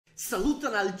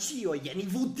Saluton al cio, jeni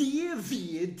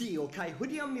vi Dio, kai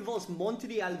hodiaŭ mi volas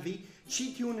montri al vi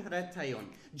ĉi tiun retejon.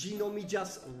 Ĝi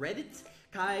nomiĝas Reddit,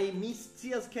 kai mi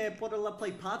scias ke por la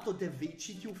plejparto de vi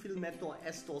ĉi tiu filmeto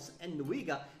estos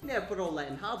enuiga, ne pro la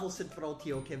enhavo, sed pro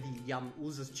tio ke vi jam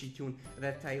uzas ĉi tiun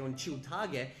retejon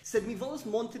ĉiutage, sed mi volas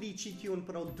montri ĉi tiun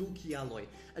pro du kialoj.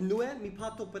 Unue, mi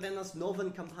partoprenas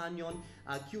novan kampanjon,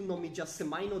 kiu nomiĝas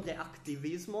Semajno de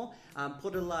Aktivismo,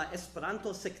 por la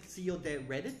Esperanto-sekcio de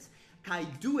Reddit. Kai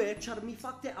due, char mi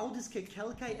fakte audis ke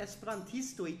kelkaj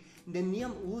esperantistoj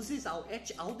neniam uzis aŭ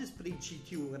eĉ audis pri ĉi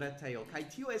tiu retejo, kaj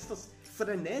tio estas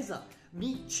freneza. Mi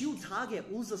ĉiutage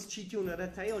uzas ĉi tiun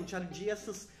retejon, ĉar ĝi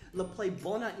estas la plej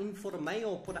bona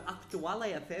informejo por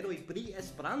aktualaj aferoj pri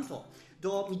Esperanto.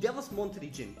 Do mi devas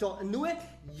montri ĝin. Do unue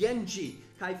jen ĝi,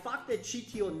 kaj fakte ĉi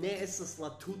tio ne estas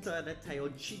la tuta retejo,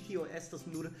 ĉi tio estas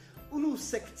nur unu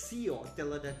sekcio de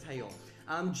la retejo.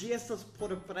 Ĝi estas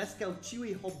por preskaŭ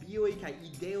ĉiuj hobioj kaj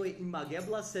ideoj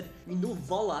imagebla, sed mi nur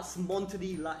volas montri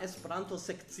la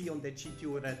Esperanto-sekcion de ĉi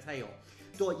tiu retejo.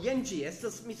 Do jen ĝi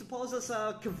estas, mi supozas,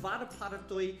 4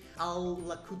 partoj al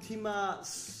la kutima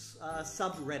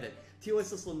subreddit. Tio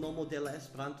estas la nomo de la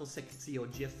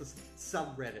Esperanto-sekcio, ĝi estas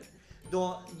subreddit.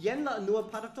 Do jen la unua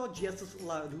parto, ĝi estas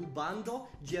la rubando,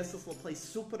 ĝi estas la plej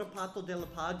supera parto de la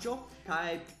paĝo,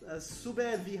 kaj sube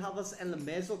vi havas en la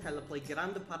mezo, kaj la plej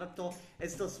granda parto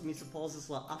estas, mi supozas,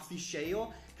 la afiŝejo,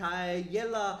 kaj je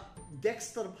la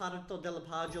dekstra parto de la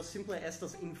paĝo simple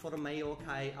estas informejo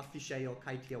kaj afiŝejo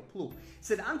kaj tiel plu.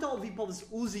 Sed antaŭ vi povas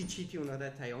uzi ĉi tiun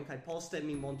retejon, kaj poste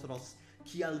mi montros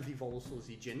kiel vi volas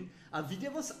uzi ĝin, vi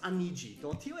devas aniĝi.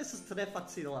 Do tio estas tre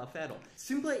facila afero.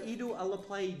 Simple iru al la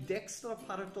plej dekstra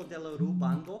parto de la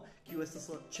rubando, kiu estas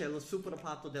ĉe la supera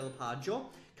parto de la paĝo,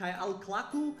 kaj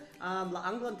alklaku la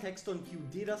anglan tekston kiu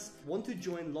diras "Want to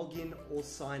join, login or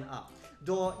sign up".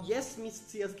 Do jes, mi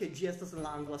scias ke ĝi estas en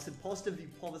la angla, sed poste vi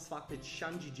povas fakte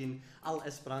ŝanĝi ĝin al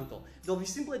Esperanto. Do vi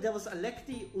simple devas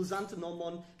elekti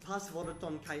uzantonomon,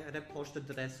 pasvorton kaj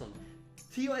retpoŝtadreson.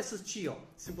 Tio estas ĉio.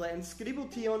 Simple enskribu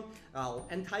tion aŭ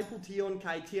entajpu tion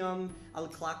kaj tiam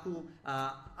alklaku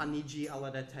aniĝi al la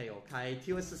retejo. Kaj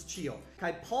tio estas ĉio.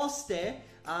 Kaj poste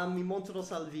mi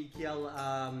montros al vi kiel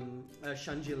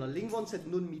ŝanĝi la lingvon, sed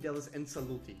nun mi devas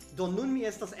ensaluti. Do nun mi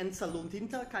estas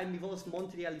ensalutinta kaj mi volas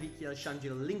montri al vi kiel ŝanĝi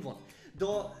la lingvon.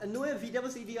 Do unue vi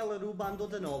devas iri al la rubando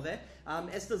denove.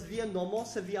 Estas via nomo,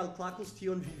 se vi alklakus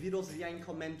tion, vi vidos viajn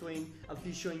komentojn,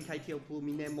 afiŝojn kaj tiel plu.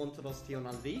 Mi ne montros tion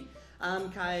al vi.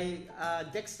 Kaj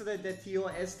dekstre de tio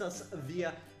estas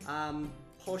via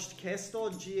poŝtkesto.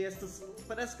 Ĝi estas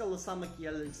preskaŭ la sama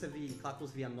kiel se vi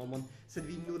klakus vian nomon, sed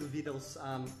vi nur vidos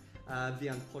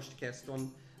vian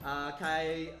poŝtkeston.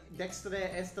 Kaj dekstre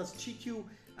estas ĉi tiu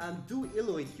du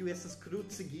iloj kiu estas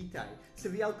krucigitaj. Se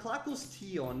vi alklakus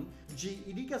tion, ĝi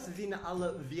irigas vin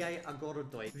al viaj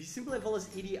agordoj. Vi simple volas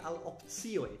iri al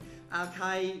opcioj.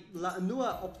 Kaj la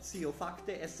unua opcio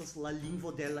fakte estas la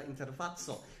lingvo de la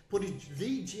interfaco. Por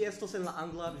vi ĝi estos en la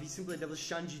angla, vi simple devas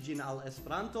ŝanĝi ĝin al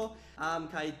Esperanto,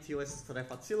 kaj tio estas tre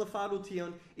facile. Faru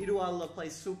tion, iru al la plej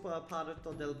supera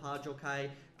parto de la paĝo kaj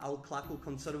alklaku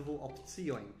konservu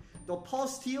opciojn. Do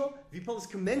post tio vi povas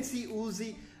komenci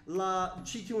uzi la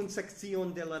ĉi tiun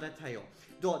sekcion de la retejo.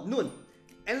 Do nun,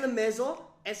 en la mezo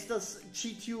estas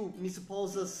ĉi tiu, mi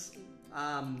supozas,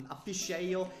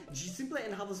 afiŝejo. Ĝi simple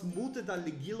enhavas multe da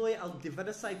ligiloj al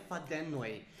diversaj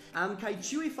fadenoj. Kaj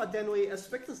ĉiuj fadenoj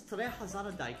aspektas tre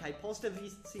hazardaj, kaj poste vi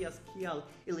scias kial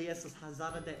ili estas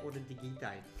hazarde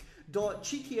ordigitaj. Do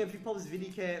ĉi tie vi povas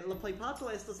vidi ke la plejparto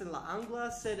estas en la angla,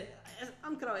 sed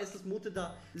ankaŭ estas multe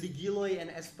da ligiloj en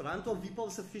Esperanto. Vi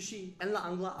povas afiŝi en la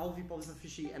angla aŭ vi povas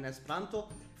afiŝi en Esperanto.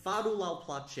 Faru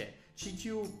laŭplaĉe. Ĉi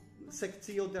tiu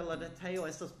sekcio de la retejo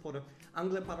estas por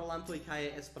angleparolantoj kaj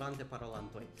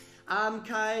esperanteparolantoj.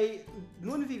 Kaj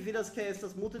nun vi vidas ke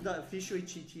estas multe da afiŝoj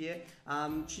ĉi tie.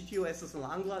 Ĉi tio estas en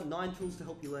la angla, 9 tools to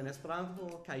help you learn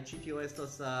Esperanto, kaj ĉi tio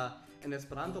estas en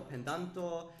Esperanto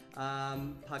pendanto,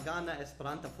 pagana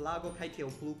Esperanta flago kaj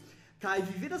tiel plu. Kaj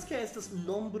vi vidas ke estas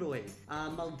nombroj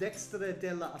maldekstre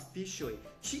de la afiŝoj.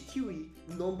 Ĉi tiuj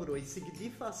nombroj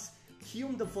signifas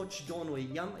kiom da voĉdonoj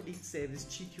jam ricevis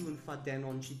ĉi tiun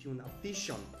fadenon, ĉi tiun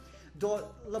afiŝon. Do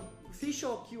la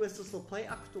afiŝo kiu estas la plej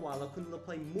aktuala kun la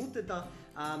plej multe da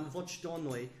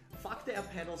voĉdonoj fakte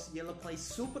aperos je la plej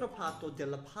supera parto de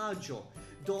la paĝo.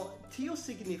 Do tio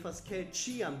signifas ke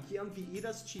ĉiam kiam vi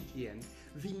iras ĉi tien,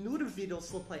 vi nur vidos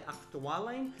la plej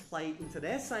aktualajn, plej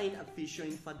interesajn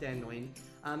afiŝojn, fadenojn,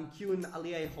 kiujn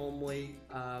aliaj homoj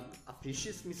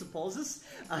afiŝis, mi supozas.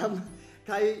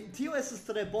 Kaj tio estas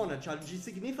tre bona, ĉar ĝi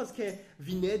signifas ke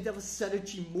vi ne devas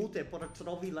serĉi multe por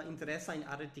trovi la interesajn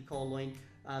artikolojn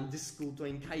discuto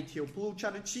in kai tio plu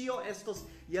char cio estos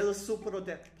yel supro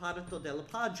de parto de la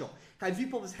pagio kai vi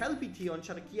povas helpi tion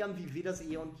char kiam vi vidas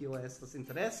ion kio estas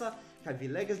interesa kai vi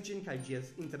legas gin kai gi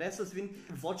interesas vin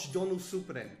voĉdonu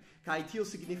supren kai tio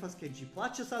signifas ke gi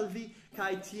plaĉas al vi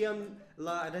kai tiam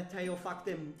la retejo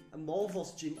fakte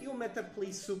movos gin iomete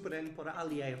pli supren por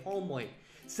aliaj homoj.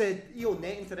 Se io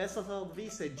ne interesas al vi,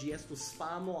 se gi estus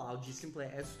spamo aŭ gi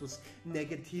simple estus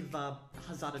negativa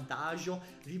hazardaĵo,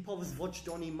 vi povas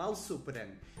voĉdoni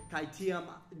malsupren, kaj tiam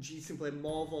gi simple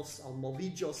movos aŭ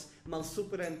moviĝos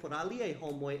malsupren por aliaj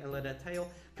homoj en la retejo,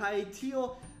 kaj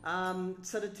tio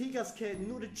certigas ke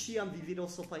nur ĉiam vi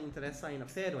vidos super interesajn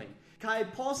aferojn. Kai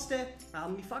poste,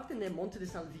 mi fakte ne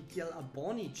montris al vi kiel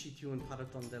aboni ĉi tiun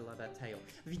parton de la retejo.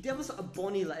 Vi devas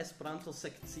aboni la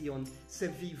Esperanto-sekcion se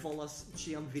vi volas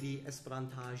ĉiam vidi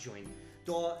esperantaĵojn.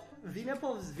 Do, vi ne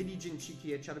povas vidi ĝin ĉi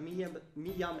tie, ĉar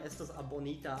mi jam estas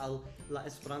abonita al la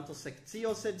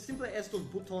Esperanto-sekcio, sed simple estos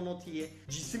butono tie,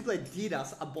 ĝi simple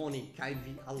diras aboni, kaj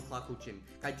vi alklaku ĝin.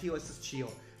 Kaj tio estas ĉio.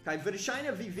 Kaj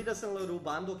verŝajne vi vidas en la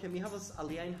rubando, ke mi havas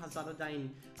aliajn hazardajn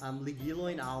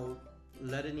ligilojn aŭ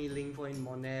lerni lingvojn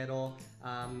monero,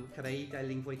 kreitaj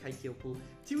lingvoj kaj tio plu.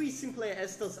 Tiuj simple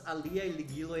estas aliaj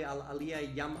ligiloj al aliaj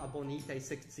jam abonitaj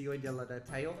sekcioj de la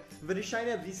retejo.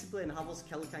 Verŝajne vi simple enhavos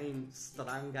kelkajn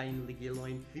strangajn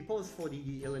ligilojn. Vi povas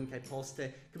forigi ilin kaj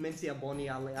poste komenci aboni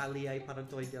al aliaj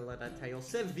partoj de la retejo,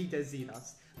 se vi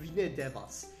deziras. Vi ne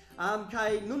devas.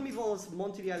 Kai nun mi volas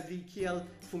montri al vi kiel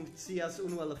funkcias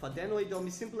unu el la fadenoj, do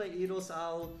mi simple iros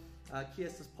al kie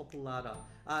estas populara.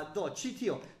 Do, ĉi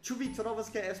tio, ĉu vi trovas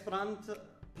ke Esperanto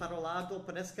parolado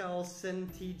preskaŭ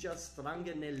sentiĝas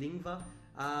strange nelingva?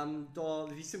 Do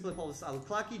vi simple povas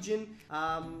alklaki ĝin,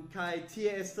 kaj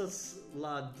tie estas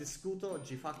la diskuto,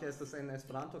 ĝi fakte estas en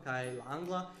Esperanto kaj la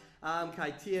angla.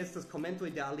 Kai tie estas komentoj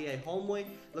de aliaj homoj.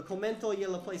 La komento je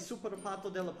la plej supera parto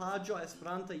de la paĝo,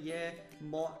 Esperanta je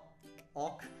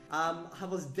ok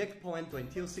havas 10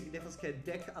 poentojn. Tio signifas ke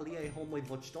 10 aliaj homoj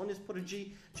voĉdonis por ĝi,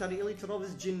 ĉar ili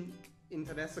trovis ĝin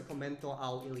interesa komento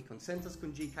aŭ ili konsentas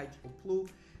kun ĝi kaj tio plu.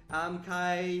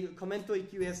 Kai komentoj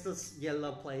kiuj estas je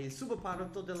la plej suba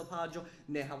parto de la paĝo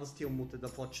ne havas tiom multe da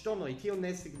voĉdonoj. Tio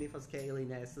ne signifas ke ili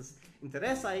ne estas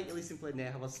interesaj, ili simple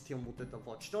ne havas tiom multe da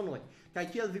voĉdonoj.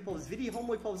 Kaj kiel vi povas vidi,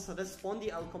 homoj povas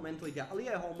respondi al komentoj de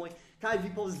aliaj homoj, kaj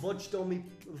vi povas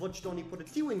voĉdoni por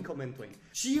tiujn komentojn.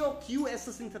 Ĉio kiu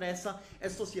estas interesa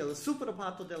estos je la supera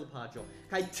parto de la paĝo.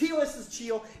 Kaj tio estas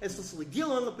ĉio, estos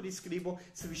ligilo en la priskribo.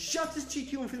 Se vi ŝatis ĉi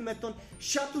tiun filmeton,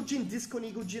 ŝatu ĝin,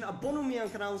 diskonigu ĝin, abonu mian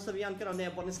kanalon se vi ankoraŭ ne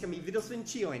abonis, ke mi vidos vin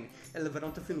ĉiujn en la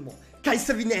veronta filmo. Kaj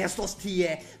se vi ne estos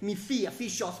tie, mi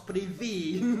fiŝos pri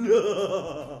vi.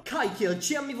 Kaj kiel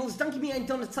ĉiam mi volas danki miajn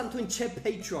donacantojn ĉe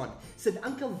Patreon, sed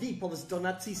ankaŭ vi povas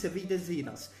donaci se vi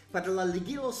deziras, per la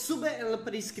ligilo sube en la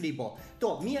priskribo.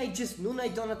 Do, miaj ĝis nunaj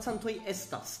donacantoj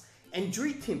estas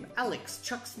Adri, Timp, Alex,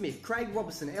 Chuck Smith, Craig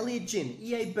Robertson, Elliott,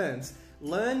 Eaburns,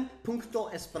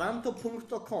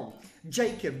 learn.esperanto.com,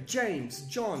 Jacob, James,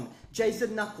 John,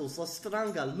 Jzknuckles,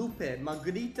 LaStranga, Lupe,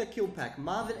 Margarita Kilpack,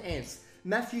 Marvin Ants,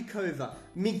 Matthew Cover,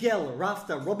 Miguel,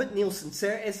 Rafter, Robert Nielsen,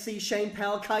 Sarah SC, Shane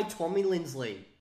Powell, Kai, Tommy Lindsley.